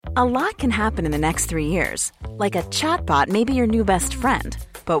A lot can happen in the next 3 years. Like a chatbot may be your new best friend.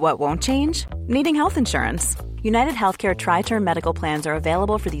 But what won't change? Needing health insurance. United Healthcare Tri-Term Medical Plans are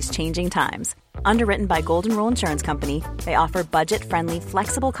available for these changing times. Underwritten by Golden Rule Insurance Company, they offer budget-friendly,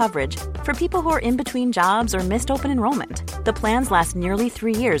 flexible coverage for people who are in between jobs or missed open enrollment. The plans last nearly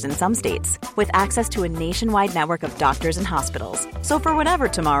 3 years in some states, with access to a nationwide network of doctors and hospitals. So for whatever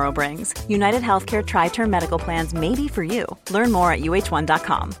tomorrow brings, United Healthcare Tri-Term Medical Plans may be for you. Learn more at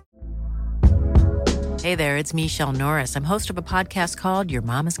uh1.com. Hey there, it's Michelle Norris. I'm host of a podcast called Your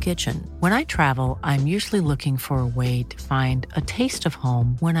Mama's Kitchen. When I travel, I'm usually looking for a way to find a taste of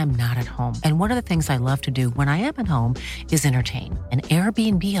home when I'm not at home. And one of the things I love to do when I am at home is entertain. And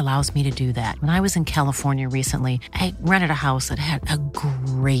Airbnb allows me to do that. When I was in California recently, I rented a house that had a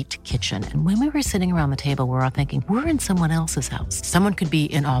great kitchen. And when we were sitting around the table, we were all thinking, we're in someone else's house. Someone could be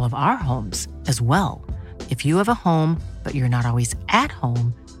in all of our homes as well. If you have a home, but you're not always at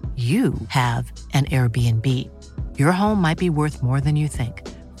home, you have an Airbnb. Your home might be worth more than you think.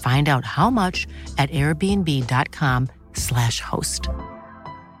 Find out how much at airbnb.com/host.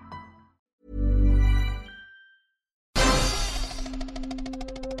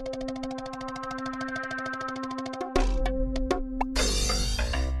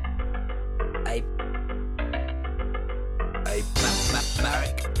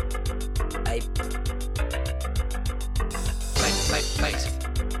 Marek.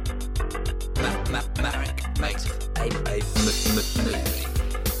 Marek makes a movie.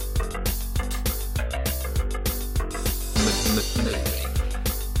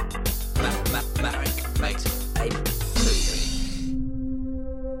 Marek makes a movie.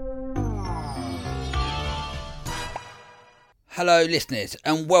 Hello listeners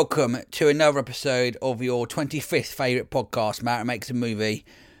and welcome to another episode of your 25th favourite podcast, Marek Makes a Movie.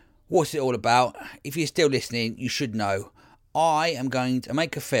 What's it all about? If you're still listening, you should know. I am going to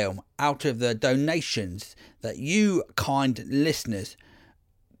make a film out of the donations that you kind listeners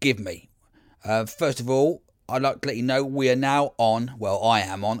give me. First of all, I'd like to let you know we are now on, well, I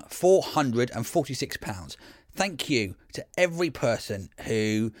am on £446. Thank you to every person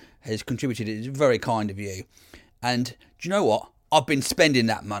who has contributed. It's very kind of you. And do you know what? I've been spending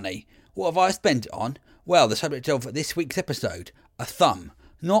that money. What have I spent it on? Well, the subject of this week's episode, a thumb.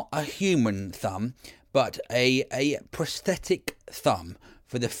 Not a human thumb, but a prosthetic thumb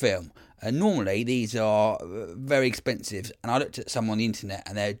for the film. And normally these are very expensive, and I looked at some on the internet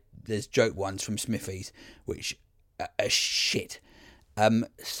and there's joke ones from Smithies which are shit.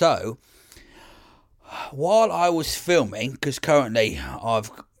 So while I was filming, because currently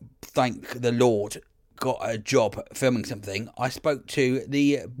I've, thank the Lord, got a job filming something, I spoke to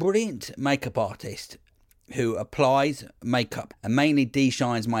the brilliant makeup artist who applies makeup and mainly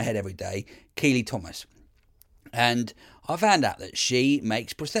de-shines my head every day, Keely Thomas. And I found out that she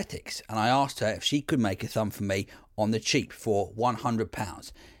makes prosthetics, and I asked her if she could make a thumb for me on the cheap for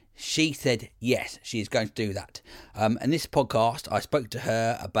 £100. She said yes, she is going to do that. And this podcast, I spoke to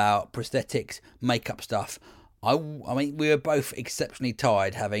her about prosthetics, makeup stuff. I mean, we were both exceptionally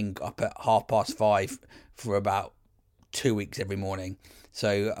tired, having up at 5:30 for about 2 weeks every morning.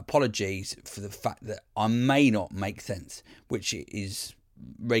 So apologies for the fact that I may not make sense, which is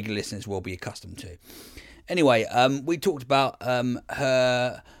regular listeners will be accustomed to. Anyway, we talked about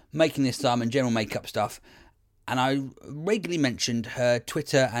her making this thumb and general makeup stuff, and I regularly mentioned her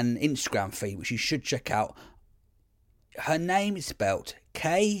Twitter and Instagram feed, which you should check out. Her name is spelt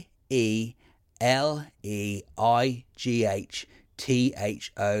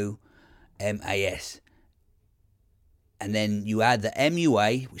KELEIGHTHOMAS. And then you add the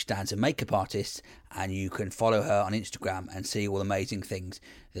MUA, which stands for Makeup Artist, and you can follow her on Instagram and see all the amazing things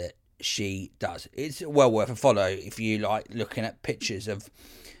that she does. It's well worth a follow if you like looking at pictures of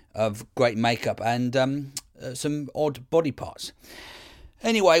great makeup and some odd body parts.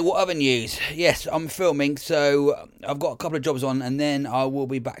 Anyway, what other news? Yes, I'm filming, so I've got a couple of jobs on, and then I will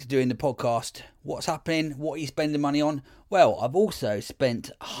be back to doing the podcast. What's happening? What are you spending money on? Well, I've also spent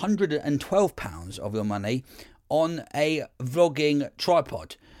 £112 of your money on a vlogging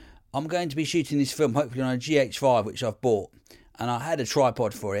tripod. I'm going to be shooting this film hopefully on a GH5, which I've bought, and I had a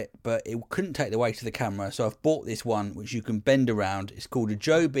tripod for it, but it couldn't take the weight of the camera, so I've bought this one which you can bend around. It's called a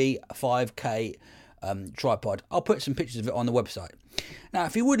Joby 5K tripod. I'll put some pictures of it on the website. Now,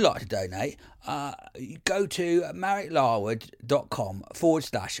 if you would like to donate, go to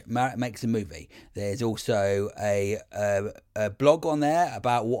mareklarwood.com/Marek Makes a Movie. There's also a blog on there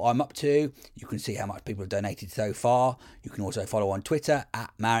about what I'm up to. You can see how much people have donated so far. You can also follow on Twitter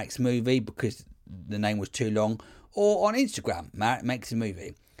at Marek's Movie because the name was too long, or on Instagram, Marek Makes a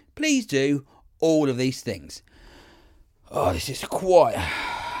Movie. Please do all of these things. Oh, this is quite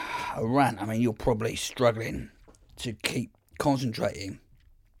a rant. I mean, you're probably struggling to keep concentrating.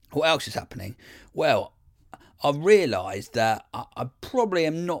 What else is happening? Well, I've realised that I probably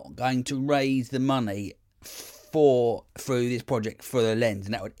am not going to raise the money through this project for the lens,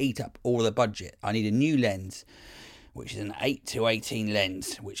 and that would eat up all the budget. I need a new lens, which is an 8-18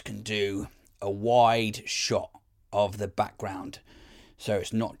 lens, which can do a wide shot of the background, so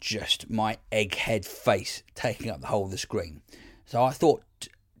it's not just my egghead face taking up the whole of the screen. So I thought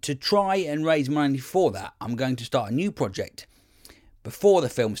to try and raise money for that, I'm going to start a new project before the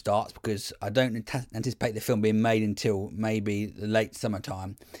film starts, because I don't anticipate the film being made until maybe the late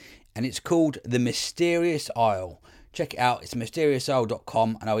summertime, and it's called The Mysterious Isle. Check it out, it's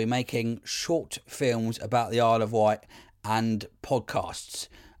mysteriousisle.com, and I'll be making short films about the Isle of Wight and podcasts.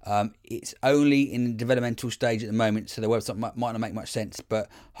 It's only in the developmental stage at the moment, so the website might not make much sense, but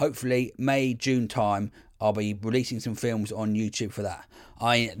hopefully May, June time, I'll be releasing some films on YouTube for that.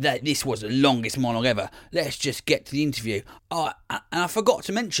 This was the longest monologue ever. Let's just get to the interview. And I forgot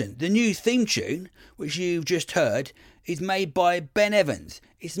to mention, the new theme tune, which you've just heard, is made by Ben Evans.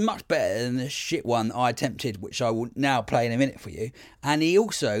 It's much better than the shit one I attempted, which I will now play in a minute for you. And he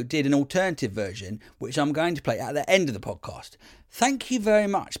also did an alternative version, which I'm going to play at the end of the podcast. Thank you very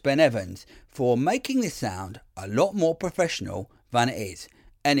much, Ben Evans, for making this sound a lot more professional than it is.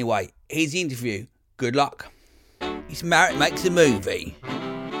 Anyway, here's the interview. Good luck. It's Marek Makes a Movie.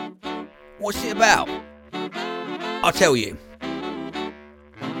 What's it about? I'll tell you.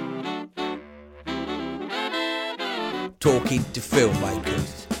 Talking to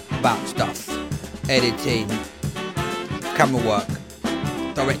filmmakers about stuff. Editing, camera work,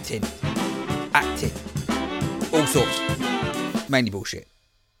 directing, acting, all sorts. Mainly bullshit.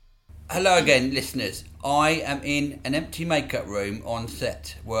 Hello again, listeners. I am in an empty makeup room on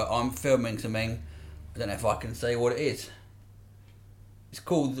set where I'm filming something. I don't know if I can say what it is. It's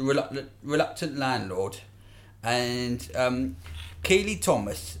called The Reluctant Landlord. And Keely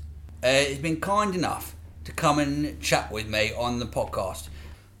Thomas has been kind enough to come and chat with me on the podcast.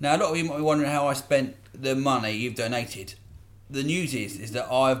 Now, a lot of you might be wondering how I spent the money you've donated. The news is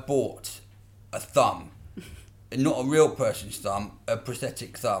that I've bought a thumb. Not a real person's thumb, a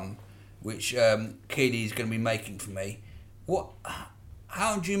prosthetic thumb, which Keely's going to be making for me.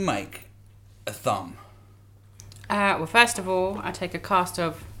 How do you make a thumb? Well, first of all, I take a cast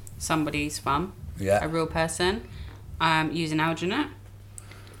of somebody's thumb, a real person, using alginate.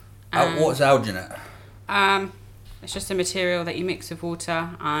 What's alginate? It's just a material that you mix with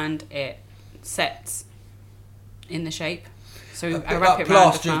water and it sets in the shape. So I wrap it around the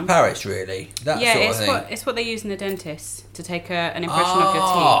plaster thumb. of Paris, really. That sort of thing. It's what they use in the dentist to take an impression of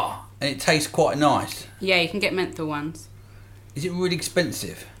your teeth. And it tastes quite nice. Yeah, you can get menthol ones. Is it really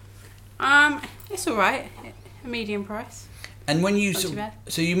expensive? It's all right. A medium price. And when you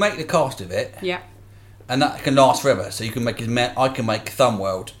so you make the cast of it, yeah, and that can last forever. So you can make I can make thumb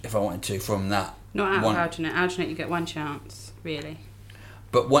weld if I wanted to from that. Not out of alginate. Alginate, you get one chance, really.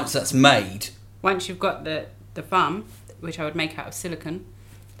 But once that's made, once you've got the thumb, which I would make out of silicone,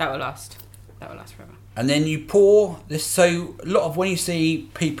 that will last. That will last forever. And then you pour this. So a lot of when you see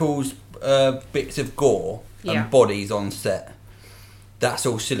people's bits of gore and bodies on set, that's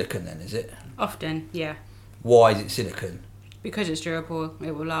all silicone. Then is it? Often, yeah. Why is it silicone? Because it's durable.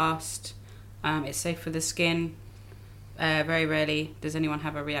 It will last. It's safe for the skin. Very rarely does anyone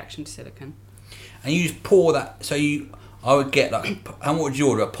have a reaction to silicone. And you just pour that. So I would get how much would you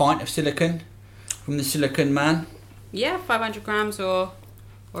order? A pint of silicone from the Silicone Man. Yeah, 500 grams or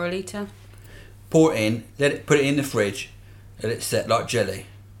a litre. Pour it in, put it in the fridge, let it set like jelly.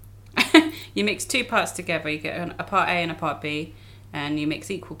 You mix two parts together. You get a part A and a part B, and you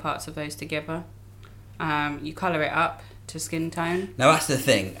mix equal parts of those together. You colour it up to skin tone. Now that's the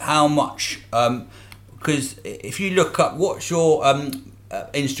thing. How much? Because if you look up, what's your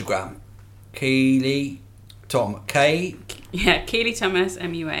Instagram? Keely Tom K. Yeah, Keely Thomas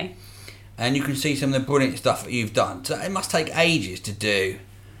MUA. And you can see some of the brilliant stuff that you've done. So it must take ages to do,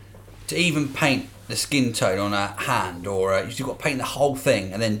 to even paint the skin tone on a hand, or you've got to paint the whole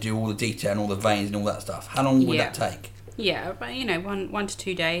thing and then do all the detail and all the veins and all that stuff. How long would that take? Yeah, but 1 to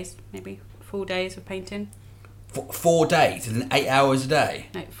 2 days, maybe 4 days of painting. 4 days and 8 hours a day?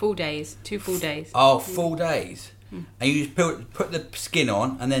 No, 4 days, 2 full days. Oh, 4 days. And you just put the skin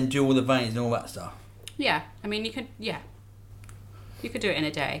on and then do all the veins and all that stuff? Yeah, I mean, you could do it in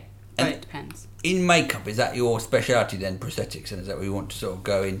a day. But it depends. In makeup, is that your speciality then, prosthetics, and is that what you want to sort of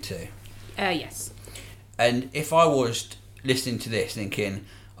go into? Yes. And if I was listening to this thinking,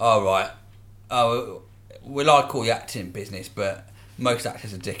 we like all the acting business, but most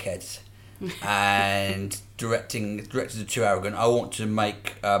actors are dickheads. and directors are too arrogant. I want to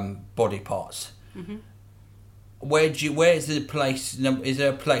make body parts. Mm-hmm. Where is the place? Is there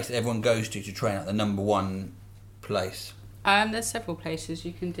a place that everyone goes to train at the number one place? There's several places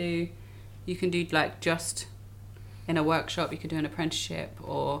you can do. You can do like just in a workshop. You can do an apprenticeship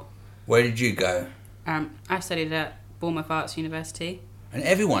or. Where did you go? I studied at Bournemouth Arts University. And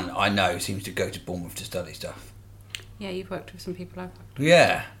everyone I know seems to go to Bournemouth to study stuff. Yeah, you've worked with some people I've worked with.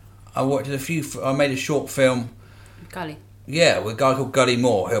 Yeah, I worked with a few. I made a short film. Gully. Yeah, with a guy called Gully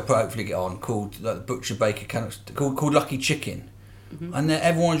Moore, who'll hopefully get on, called like, the Butcher Baker, called Lucky Chicken. Mm-hmm. And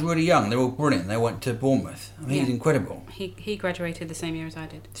everyone's really young. They're all brilliant. They went to Bournemouth. I mean, he's incredible. He graduated the same year as I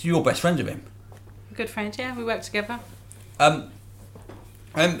did. So you're best friends with him? Good friends, yeah. We worked together.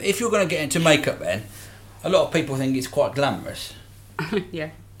 If you're going to get into makeup, then a lot of people think it's quite glamorous. Yeah.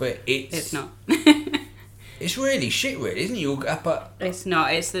 But it's not. It's really shit, really, isn't it? You're up at... It's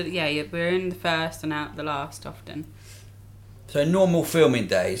not. It's we're in the first and out the last often. So normal filming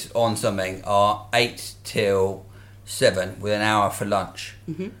days on something are 8 till 7 with an hour for lunch.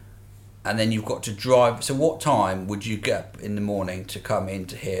 Mm-hmm. And then you've got to drive. So what time would you get up in the morning to come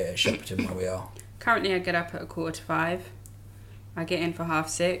into here at Shepperton where we are? Currently I get up at 4:45. I get in for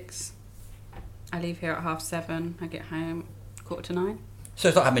 6:30. I leave here at 7:30. I get home 8:45. So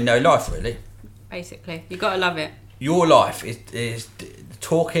it's like having no life, really. Basically. You got to love it. Your life is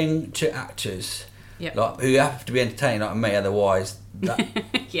talking to actors. Yep. Like, who have to be entertained like me, otherwise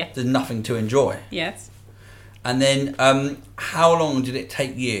there's nothing to enjoy. Yes. And then, how long did it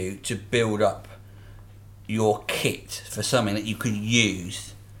take you to build up your kit for something that you could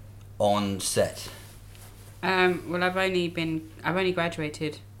use on set? Well, I've only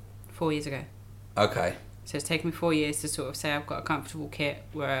graduated 4 years ago. Okay. So it's taken me 4 years to sort of say I've got a comfortable kit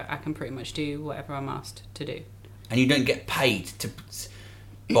where I can pretty much do whatever I'm asked to do. And you don't get paid to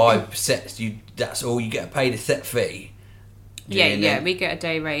buy sets. That's all you get paid, a set fee. Yeah. We get a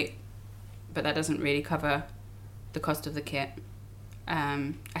day rate, but that doesn't really cover the cost of the kit.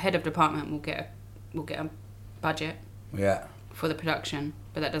 A head of department will get a budget. Yeah. For the production,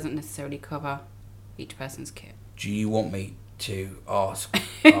 but that doesn't necessarily cover each person's kit. Do you want me to ask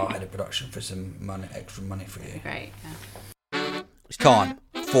our head of production for some extra money for you? Great. Yeah. It's time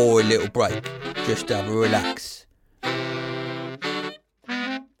for a little break. Just have a relax.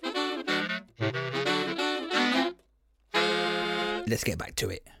 Let's get back to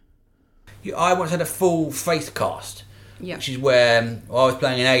it. I once had a full face cast, which is where I was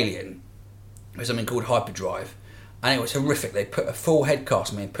playing an alien with something called hyperdrive, and it was horrific. They put a full head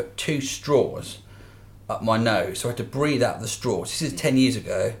cast on me and put 2 straws up my nose, so I had to breathe out the straws. This is 10 years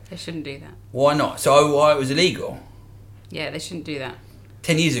ago. They shouldn't do that. Why not? So it was illegal? Yeah, they shouldn't do that.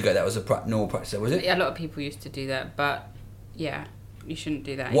 10 years ago that was a normal practice, was it? Yeah, a lot of people used to do that, but yeah, you shouldn't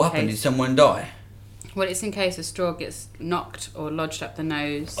do that. What happened? Did someone die? Well, it's in case a straw gets knocked or lodged up the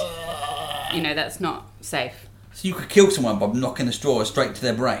nose. That's not safe. So you could kill someone by knocking the straw straight to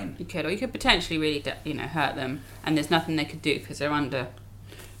their brain? You could, or you could potentially really, hurt them, and there's nothing they could do because they're under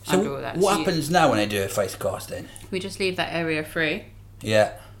all that. What happens now when they do a face cast then? We just leave that area free.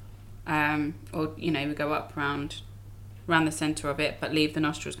 Yeah. Or, we go up around the centre of it, but leave the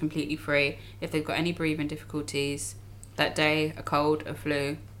nostrils completely free. If they've got any breathing difficulties that day, a cold, a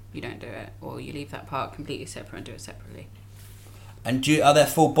flu, you don't do it, or you leave that part completely separate and do it separately. And are there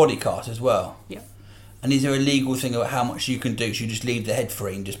full body casts as well? Yeah. And is there a legal thing about how much you can do? So you just leave the head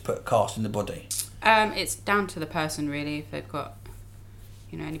free and just put a cast in the body? It's down to the person really, if they've got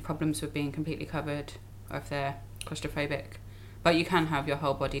any problems with being completely covered, or if they're claustrophobic. But you can have your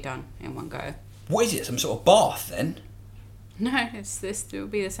whole body done in one go. What is it? Some sort of bath then? No, it will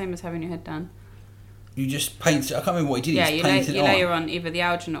be the same as having your head done. You just paint it. I can't remember what you did. Yeah, you layer on either the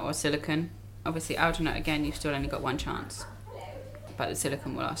alginate or silicone. Obviously, alginate again, you've still only got one chance. But the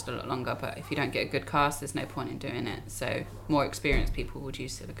silicone will last a lot longer. But if you don't get a good cast, there's no point in doing it. So more experienced people would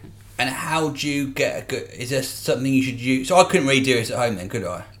use silicone. And how do you get a good? Is there something you should use? So I couldn't really do this at home then, could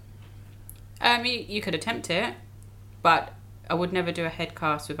I? You could attempt it, but I would never do a head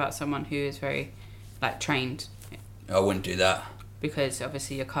cast without someone who is very trained. I wouldn't do that. Because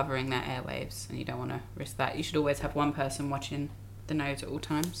obviously you're covering their airwaves and you don't want to risk that. You should always have one person watching the nose at all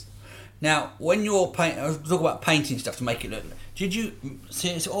times. Now, when you're painting, I was talking about painting stuff to make it look. Did you see?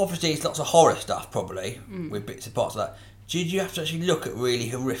 It's obviously it's lots of horror stuff, probably with bits and parts of that. Did you have to actually look at really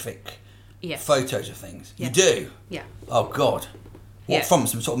horrific photos of things? Yes. You do. Yeah. Oh God. What from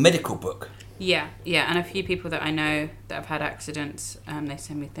some sort of medical book? Yeah, and a few people that I know that have had accidents, they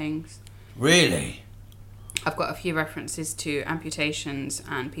send me things. Really? I've got a few references to amputations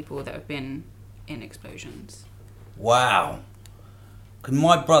and people that have been in explosions. Wow. Because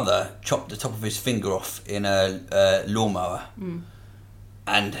my brother chopped the top of his finger off in a lawnmower,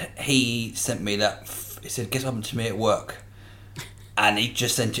 and he sent me that. He said, "Guess what happened to me at work?" And he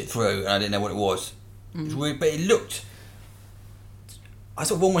just sent it through, and I didn't know what it was. It was weird, but it looked. I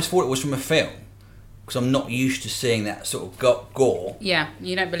sort of almost thought it was from a film, because I'm not used to seeing that sort of gore. Yeah,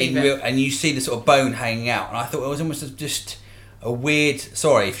 you don't believe it. And you see the sort of bone hanging out, and I thought it was almost just a weird.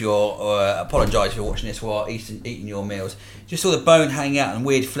 Sorry if you're. Apologise if you're watching this while eating your meals. Just saw the bone hanging out and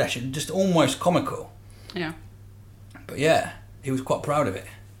weird flesh, and just almost comical. Yeah. But yeah, he was quite proud of it.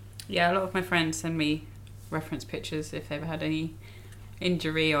 Yeah, a lot of my friends send me reference pictures if they've had any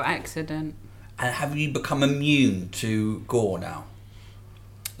injury or accident. And have you become immune to gore now?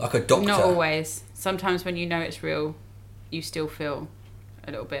 Like a doctor? Not always. Sometimes when you know it's real, you still feel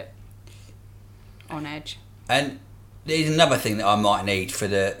a little bit on edge. And there's another thing that I might need for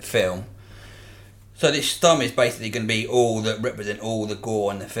the film. So this thumb is basically going to be all that represent all the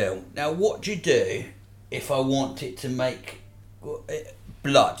gore in the film. Now, what do you do if I want it to make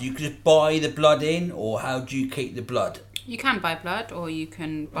blood? You could just buy the blood in, or how do you keep the blood? You can buy blood, or you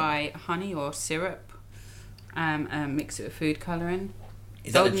can buy honey or syrup, and mix it with food colouring.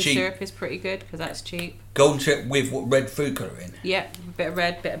 Golden syrup is pretty good because that's cheap. Golden syrup with what, red food colouring? Yeah, a bit of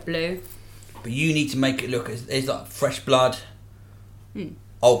red, bit of blue. But you need to make it look as like fresh blood,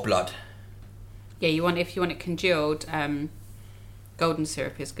 old blood. Yeah, if you want it congealed, golden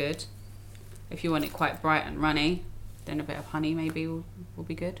syrup is good. If you want it quite bright and runny, then a bit of honey maybe will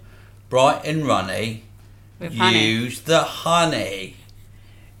be good. Bright and runny. With use honey. The honey.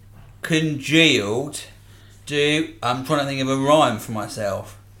 Congealed. I'm trying to think of a rhyme for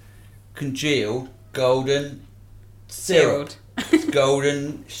myself. Congealed, golden, syrup.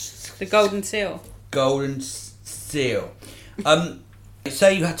 Golden. The golden seal. Golden seal.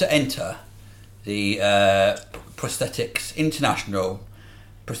 Say you had to enter the International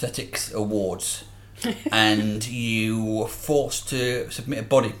Prosthetics Awards, and you were forced to submit a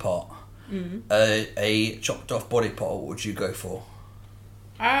body part, a chopped off body part. What would you go for?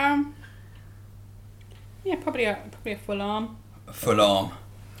 Yeah, probably a full arm. A full arm.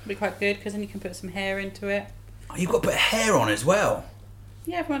 Would be quite good because then you can put some hair into it. Oh, you've got a bit of hair on as well.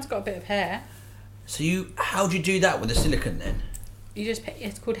 Yeah, everyone's got a bit of hair. So how do you do that with the silicone then?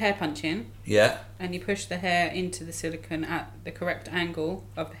 It's called hair punching. Yeah. And you push the hair into the silicone at the correct angle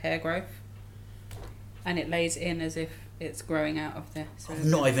of the hair growth, and it lays in as if it's growing out of the silicone.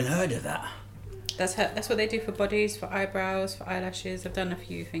 I've not even heard of that. That's what they do for bodies, for eyebrows, for eyelashes. I've done a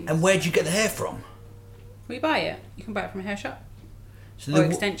few things. And where do you get the hair from? We buy it. You can buy it from a hair shop. Or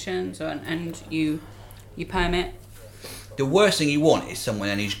extensions, and you perm it. The worst thing you want is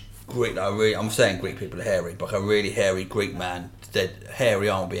someone who's Greek. I'm saying Greek people are hairy, but a really hairy Greek man, their hairy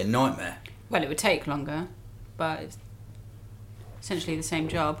arm would be a nightmare. Well, it would take longer, but it's essentially the same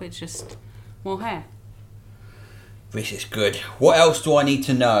job. It's just more hair. This is good. What else do I need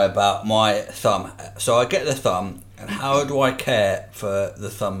to know about my thumb? So I get the thumb, and how do I care for the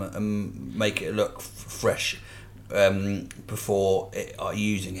thumb and make it look fresh before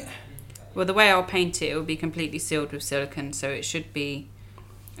using it? Well, the way I'll paint it will be completely sealed with silicone, so it should be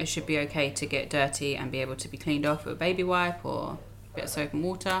okay to get dirty and be able to be cleaned off with a baby wipe or a bit of soap and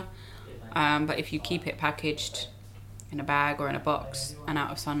water. But if you keep it packaged in a bag or in a box and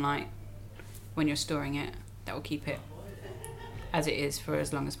out of sunlight when you're storing it, that will keep it as it is for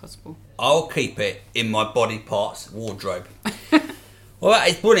as long as possible. I'll keep it in my body parts wardrobe. Well, that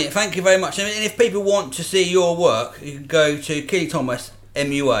is brilliant. Thank you very much. And if people want to see your work, you can go to Keely Thomas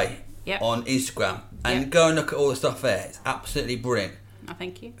MUA on Instagram and go and look at all the stuff there. It's absolutely brilliant. Oh,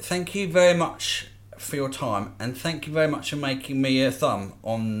 thank you. Thank you very much for your time, and thank you very much for making me a thumb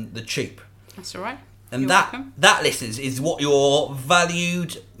on the cheap. That's all right. And You're welcome. That, listeners, is what your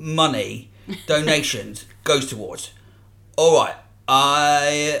valued money donations goes towards. All right.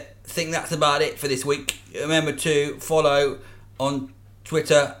 I think that's about it for this week. Remember to follow on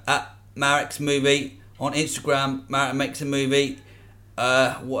Twitter at Marek's Movie, on Instagram Marek Makes a Movie.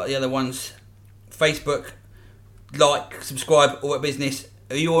 What are the other ones? Facebook, like, subscribe, all that business.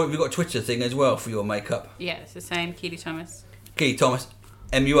 Have you got a Twitter thing as well for your makeup? Yeah, it's the same. Keely Thomas. Keely Thomas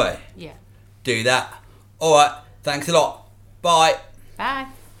MUA. Yeah. Do that. All right. Thanks a lot. Bye. Bye.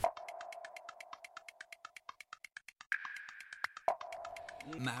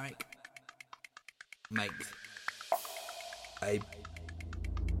 Marek makes a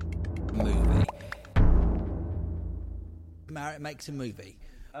movie. Marek makes a movie.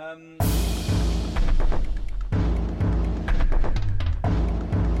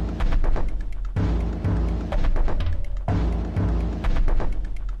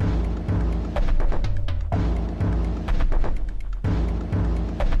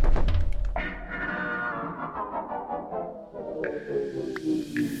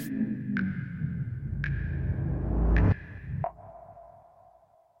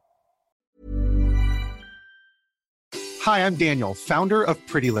 Hi, I'm Daniel, founder of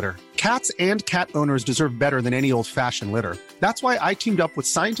Pretty Litter. Cats and cat owners deserve better than any old-fashioned litter. That's why I teamed up with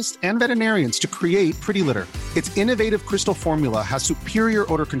scientists and veterinarians to create Pretty Litter. Its innovative crystal formula has superior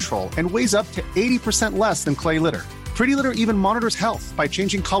odor control and weighs up to 80% less than clay litter. Pretty Litter even monitors health by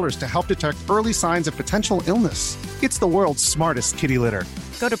changing colors to help detect early signs of potential illness. It's the world's smartest kitty litter.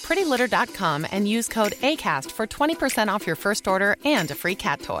 Go to prettylitter.com and use code ACAST for 20% off your first order and a free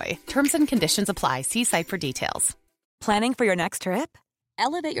cat toy. Terms and conditions apply. See site for details. Planning for your next trip?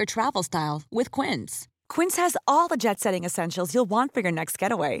 Elevate your travel style with Quince. Quince has all the jet-setting essentials you'll want for your next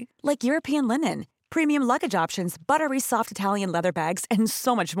getaway, like European linen, premium luggage options, buttery soft Italian leather bags, and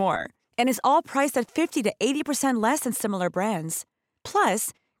so much more. And is all priced at 50 to 80% less than similar brands.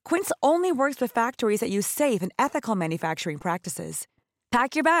 Plus, Quince only works with factories that use safe and ethical manufacturing practices.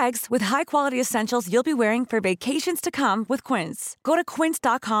 Pack your bags with high-quality essentials you'll be wearing for vacations to come with Quince. Go to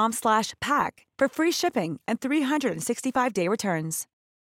quince.com/pack for free shipping and 365-day returns.